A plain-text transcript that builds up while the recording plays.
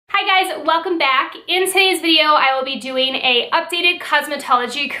guys, welcome back. In today's video, I will be doing a updated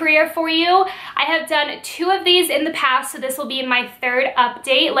cosmetology career for you. I have done 2 of these in the past, so this will be my 3rd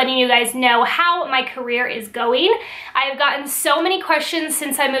update, letting you guys know how my career is going. I have gotten so many questions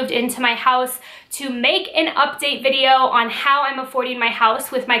since I moved into my house to make an update video on how I'm affording my house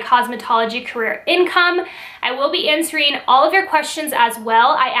with my cosmetology career income. I will be answering all of your questions as well.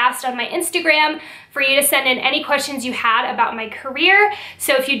 I asked on my Instagram for you to send in any questions you had about my career.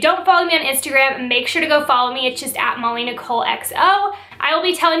 So if you don't follow me on Instagram, make sure to go follow me. It's just at MollieNicoleXO. I will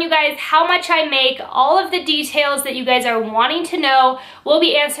be telling you guys how much I make. All of the details that you guys are wanting to know will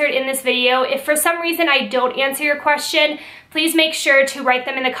be answered in this video. If for some reason I don't answer your question, please make sure to write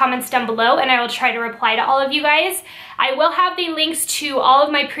them in the comments down below and I will try to reply to all of you guys. I will have the links to all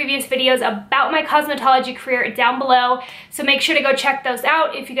of my previous videos about my cosmetology career down below, so make sure to go check those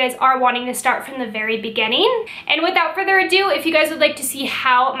out if you guys are wanting to start from the very beginning. And without further ado, if you guys would like to see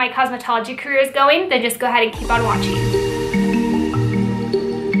how my cosmetology career is going, then just go ahead and keep on watching.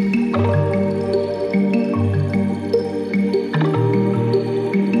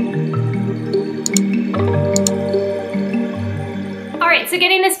 So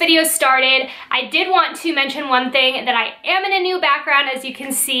getting this video started, I did want to mention one thing, that I am in a new background, as you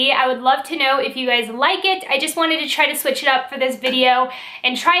can see. I would love to know if you guys like it. I just wanted to try to switch it up for this video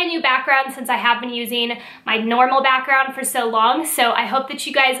and try a new background since I have been using my normal background for so long, so I hope that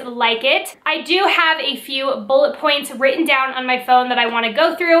you guys like it. I do have a few bullet points written down on my phone that I want to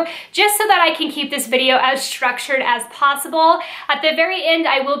go through, just so that I can keep this video as structured as possible. At the very end,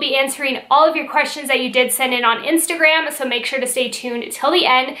 I will be answering all of your questions that you did send in on Instagram, so make sure to stay tuned till the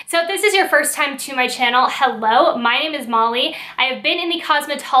end. So if this is your first time to my channel, hello, my name is Molly. I have been in the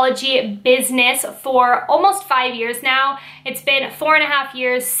cosmetology business for almost 5 years now. It's been 4.5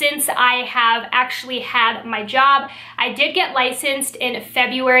 years since I have actually had my job. I did get licensed in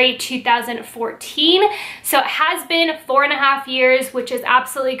February 2014, so it has been 4.5 years, which is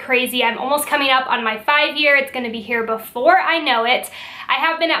absolutely crazy. I'm almost coming up on my 5 year. It's gonna be here before I know it. I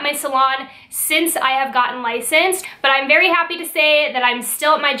have been at my salon since I have gotten licensed, but I'm very happy to say that I'm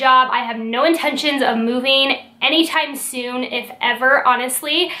still at my job. I have no intentions of moving anytime soon, if ever,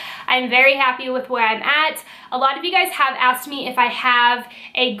 honestly. I'm very happy with where I'm at. A lot of you guys have asked me if I have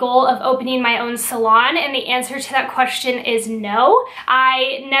a goal of opening my own salon, and the answer to that question is no.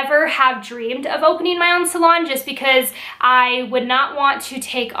 I never have dreamed of opening my own salon, just because I would not want to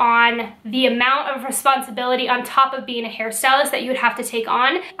take on the amount of responsibility on top of being a hairstylist that you would have to take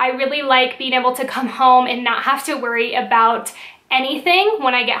on. I really like being able to come home and not have to worry about anything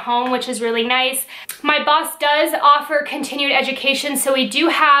when I get home, which is really nice. My boss does offer continued education, so we do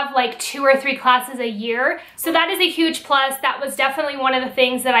have like 2 or 3 classes a year. So that is a huge plus. That was definitely one of the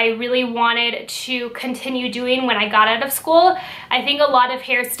things that I really wanted to continue doing when I got out of school. I think a lot of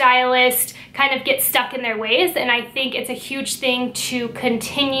hairstylists kind of get stuck in their ways, and I think it's a huge thing to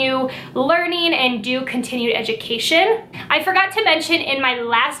continue learning and do continued education. I forgot to mention in my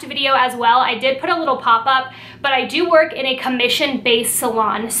last video as well, I did put a little pop-up, but I do work in a commission-based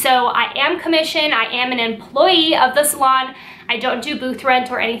salon. So I am commissioned, I am an employee of the salon. I don't do booth rent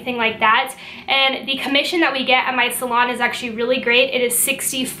or anything like that. And the commission that we get at my salon is actually really great. It is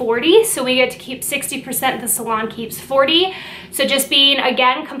 60-40, so we get to keep 60%, the salon keeps 40. So just being,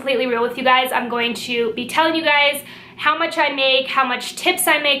 again, completely real with you guys, I'm going to be telling you guys how much I make, how much tips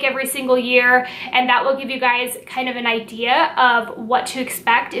I make every single year, and that will give you guys kind of an idea of what to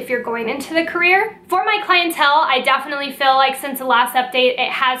expect if you're going into the career. For my clientele, I definitely feel like since the last update, it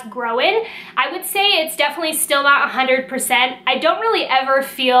has grown. I would say it's definitely still not 100%. I don't really ever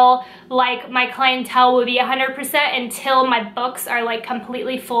feel like my clientele will be 100% until my books are like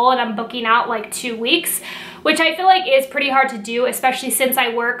completely full and I'm booking out like 2 weeks, which I feel like is pretty hard to do, especially since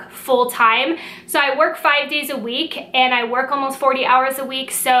I work full time. So I work 5 days a week and I work almost 40 hours a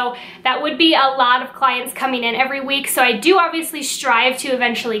week. So that would be a lot of clients coming in every week. So I do obviously strive to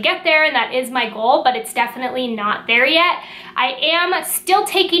eventually get there, and that is my goal, but it's definitely not there yet. I am still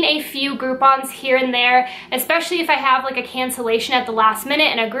taking a few Groupons here and there, especially if I have like a cancellation at the last minute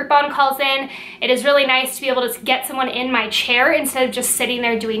and a Groupon calls in. It is really nice to be able to get someone in my chair instead of just sitting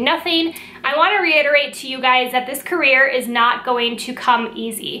there doing nothing. I want to reiterate to you guys that this career is not going to come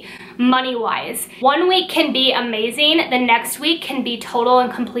easy, money-wise. 1 week can be amazing, the next week can be total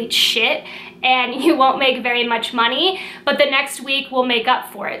and complete shit. and you won't make very much money, but the next week will make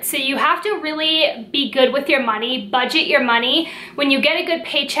up for it. So you have to really be good with your money, budget your money. When you get a good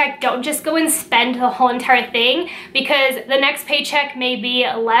paycheck, don't just go and spend the whole entire thing, because the next paycheck may be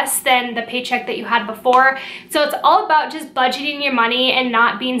less than the paycheck that you had before. So it's all about just budgeting your money and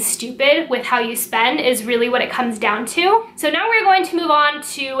not being stupid with how you spend is really what it comes down to. So now we're going to move on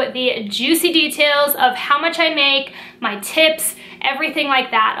to the juicy details of how much I make, my tips, everything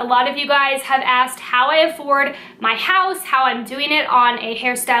like that. A lot of you guys have asked how I afford my house, how I'm doing it on a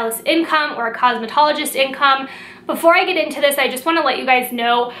hairstylist income or a cosmetologist income. Before I get into this, I just want to let you guys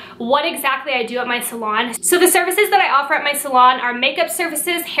know what exactly I do at my salon. So the services that I offer at my salon are makeup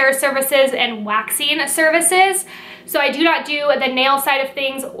services, hair services, and waxing services. So I do not do the nail side of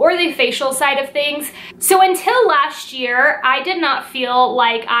things or the facial side of things. So until last year, I did not feel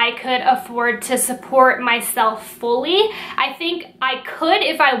like I could afford to support myself fully. I think I could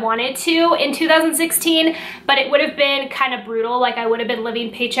if I wanted to in 2016, but it would have been kind of brutal. Like I would have been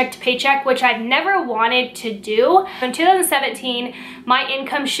living paycheck to paycheck, which I've never wanted to do. In 2017, my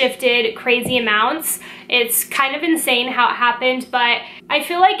income shifted crazy amounts. It's kind of insane how it happened, but I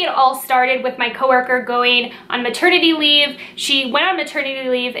feel like it all started with my coworker going on maternity leave. She went on maternity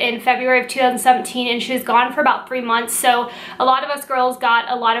leave in February of 2017 and she was gone for about 3 months. So a lot of us girls got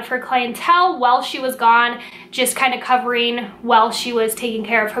a lot of her clientele while she was gone, just kind of covering while she was taking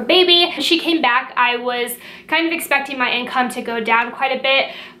care of her baby. When she came back, I was kind of expecting my income to go down quite a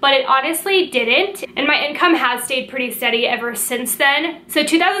bit, but it honestly didn't. And my income has stayed pretty steady ever since then. So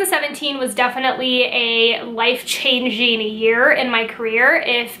 2017 was definitely a life-changing year in my career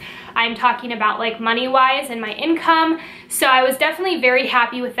if I'm talking about like money-wise and my income. So I was definitely very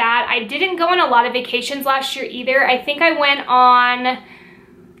happy with that. I didn't go on a lot of vacations last year either. I think I went on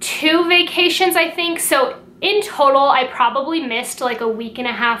 2 vacations, I think. So in total, I probably missed like a week and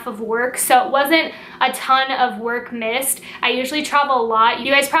a half of work, so it wasn't a ton of work missed. I usually travel a lot.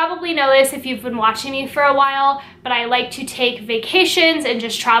 You guys probably know this if you've been watching me for a while, but I like to take vacations and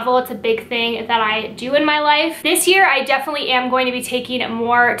just travel. It's a big thing that I do in my life. This year, I definitely am going to be taking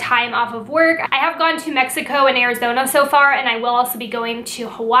more time off of work. I have gone to Mexico and Arizona so far, and I will also be going to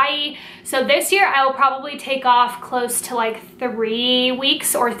Hawaii. So this year, I will probably take off close to like 3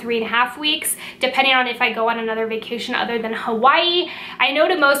 weeks or 3.5 weeks, depending on if I go on another vacation other than Hawaii. I know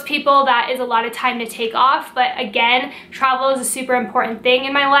to most people that is a lot of time to take off, but again, travel is a super important thing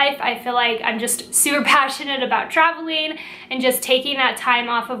in my life. I feel like I'm just super passionate about traveling and just taking that time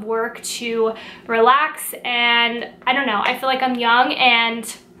off of work to relax. And I don't know, I feel like I'm young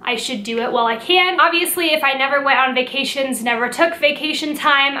and I should do it while I can. Obviously, if I never went on vacations, never took vacation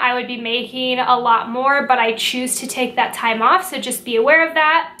time, I would be making a lot more, but I choose to take that time off, so just be aware of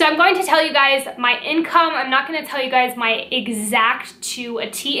that. So I'm going to tell you guys my income. I'm not gonna tell you guys my exact to a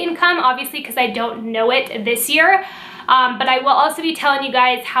T income, obviously, because I don't know it this year. But I will also be telling you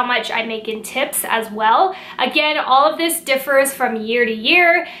guys how much I make in tips as well. Again, all of this differs from year to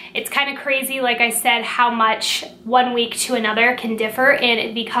year. It's kind of crazy, like I said, how much one week to another can differ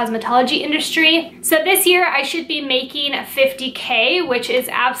in the cosmetology industry. So this year I should be making 50K, which is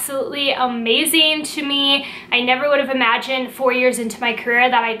absolutely amazing to me. I never would have imagined 4 years into my career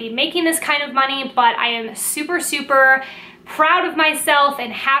that I'd be making this kind of money, but I am super, super proud of myself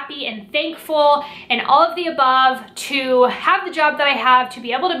and happy and thankful and all of the above to have the job that I have, to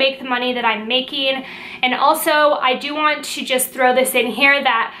be able to make the money that I'm making. And also, I do want to just throw this in here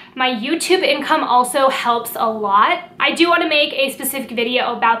that my YouTube income also helps a lot. I do want to make a specific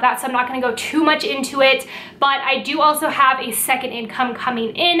video about that, so I'm not going to go too much into it, but I do also have a second income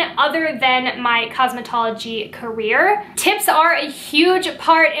coming in other than my cosmetology career. Tips are a huge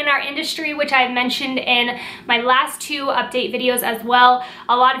part in our industry, which I've mentioned in my last 2 update videos as well.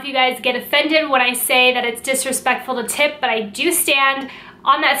 A lot of you guys get offended when I say that it's disrespectful to tip, but I do stand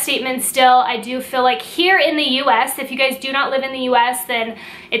on that statement still. I do feel like here in the US, if you guys do not live in the US, then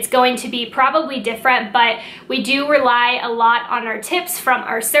it's going to be probably different, but we do rely a lot on our tips from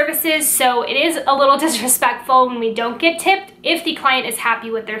our services, so it is a little disrespectful when we don't get tipped if the client is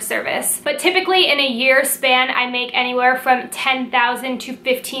happy with their service. But typically in a year span, I make anywhere from $10,000 to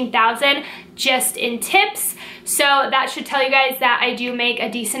 $15,000 just in tips. So that should tell you guys that I do make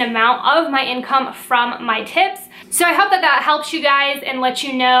a decent amount of my income from my tips. So I hope that that helps you guys and lets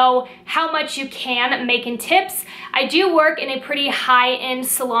you know how much you can make in tips. I do work in a pretty high-end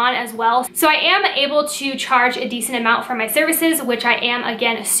salon as well, so I am able to charge a decent amount for my services, which I am,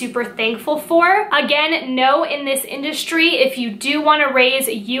 again, super thankful for. Again, know in this industry, if you do want to raise,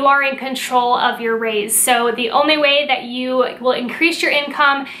 you are in control of your raise. So the only way that you will increase your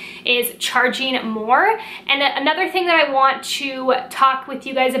income is charging more. And another thing that I want to talk with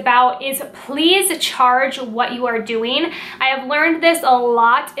you guys about is please charge what you are doing. I have learned this a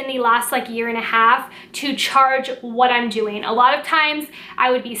lot in the last year and a half, to charge what I'm doing. A lot of times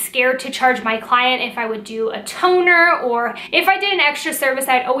I would be scared to charge my client if I would do a toner, or if I did an extra service,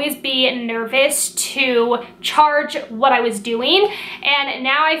 I'd always be nervous to charge what I was doing. And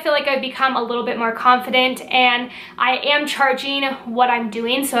now I feel like I've become a little bit more confident and I am charging what I'm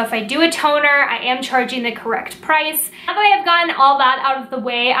doing. So if I do a toner, I am charging the correct price. Now that I have gotten all that out of the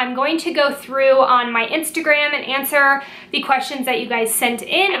way, I'm going to go through on my Instagram and answer the questions that you guys sent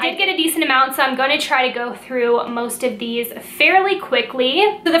in. I did get a decent amount, so I'm going to try to go through most of these fairly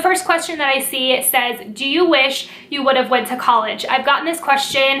quickly. So the first question that I see says, do you wish you would have went to college? I've gotten this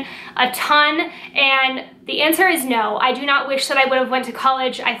question a ton, and the answer is no. I do not wish that I would have went to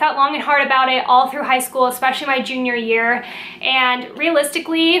college. I thought long and hard about it all through high school, especially my junior year, and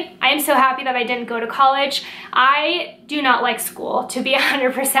realistically, I am so happy that I didn't go to college. I do not like school, to be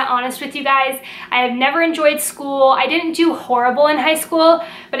 100% honest with you guys. I have never enjoyed school. I didn't do horrible in high school,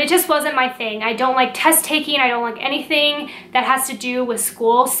 but it just wasn't my thing. I don't like test taking. I don't like anything that has to do with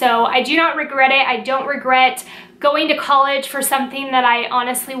school, so I do not regret it. I don't regret going to college for something that I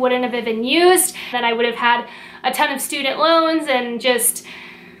honestly wouldn't have even used. Then I would have had a ton of student loans and just,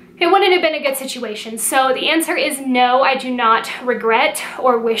 it wouldn't have been a good situation. So the answer is no, I do not regret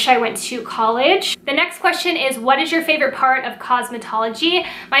or wish I went to college. The next question is, what is your favorite part of cosmetology?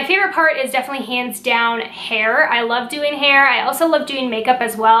 My favorite part is definitely hands down hair. I love doing hair. I also love doing makeup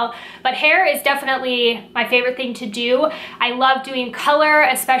as well, but hair is definitely my favorite thing to do. I love doing color,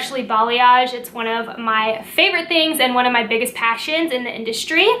 especially balayage. It's one of my favorite things and one of my biggest passions in the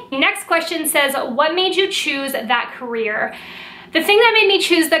industry. Next question says, what made you choose that career? The thing that made me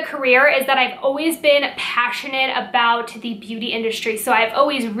choose the career is that I've always been passionate about the beauty industry. So I've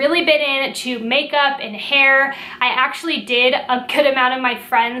always really been into makeup and hair. I actually did a good amount of my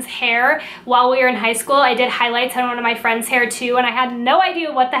friends' hair while we were in high school. I did highlights on one of my friends' hair too, and I had no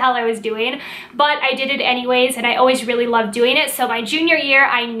idea what the hell I was doing, but I did it anyways, and I always really loved doing it. So my junior year,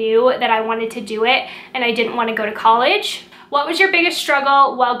 I knew that I wanted to do it, and I didn't want to go to college. What was your biggest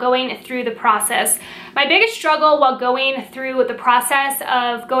struggle while going through the process? My biggest struggle while going through the process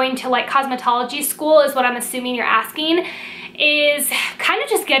of going to cosmetology school is what I'm assuming you're asking, is kind of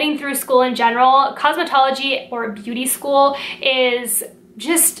just getting through school in general. Cosmetology or beauty school is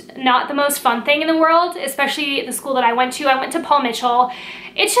just not the most fun thing in the world, especially the school that I went to. I went to Paul Mitchell.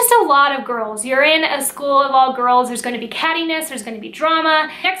 It's just a lot of girls. You're in a school of all girls. There's going to be cattiness. There's going to be drama.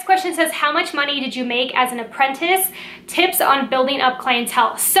 Next question says, how much money did you make as an apprentice? Tips on building up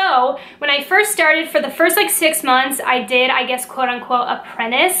clientele. So when I first started, for the first 6 months, I did, I guess, quote unquote,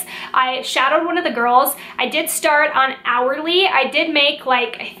 apprentice. I shadowed one of the girls. I did start on hourly. I did make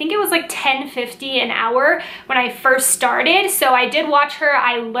I think it was $10.50 an hour when I first started. So I did watch her.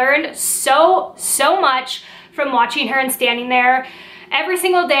 I learned so much from watching her and standing there every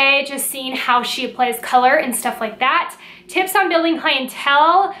single day, just seeing how she applies color and stuff like that. Tips on building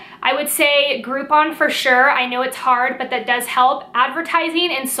clientele, I would say Groupon for sure. I know it's hard, but that does help.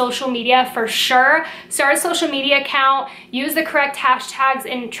 Advertising and social media for sure. Start a social media account, use the correct hashtags,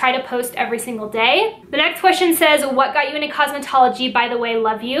 and try to post every single day. The next question says, what got you into cosmetology? By the way,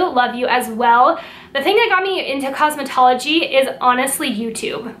 love you as well. The thing that got me into cosmetology is honestly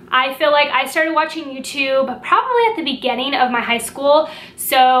YouTube. I feel like I started watching YouTube probably at the beginning of my high school.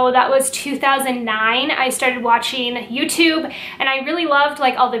 So that was 2009. I started watching YouTube, and I really loved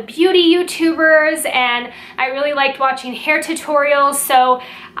all the beauty YouTubers, and I really liked watching hair tutorials. So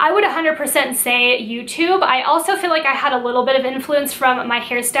I would 100% say YouTube. I also feel like I had a little bit of influence from my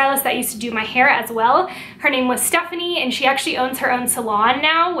hairstylist that used to do my hair as well. Her name was Stephanie, and she actually owns her own salon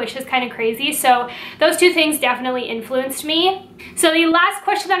now, which is kind of crazy. So those two things definitely influenced me. So the last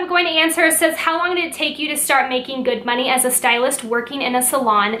question that I'm going to answer says, how long did it take you to start making good money as a stylist working in a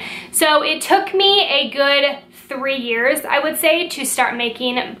salon? So it took me a good 3 years, I would say, to start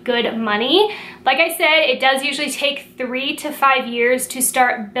making good money. Like I said, it does usually take 3 to 5 years to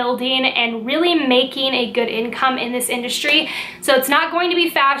start building and really making a good income in this industry. So it's not going to be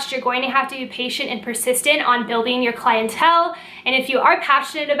fast. You're going to have to be patient and persistent on building your clientele. And if you are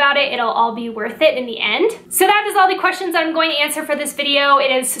passionate about it, it'll all be worth it in the end. So that is all the questions I'm going to answer for this video.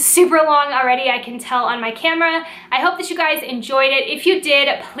 It is super long already, I can tell on my camera. I hope that you guys enjoyed it. If you did,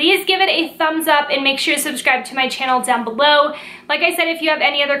 please give it a thumbs up and make sure to subscribe to my channel down below. Like I said, if you have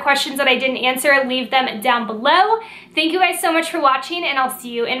any other questions that I didn't answer, leave them down below. Thank you guys so much for watching, and I'll see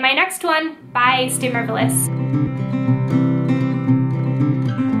you in my next one. Bye, stay marvelous.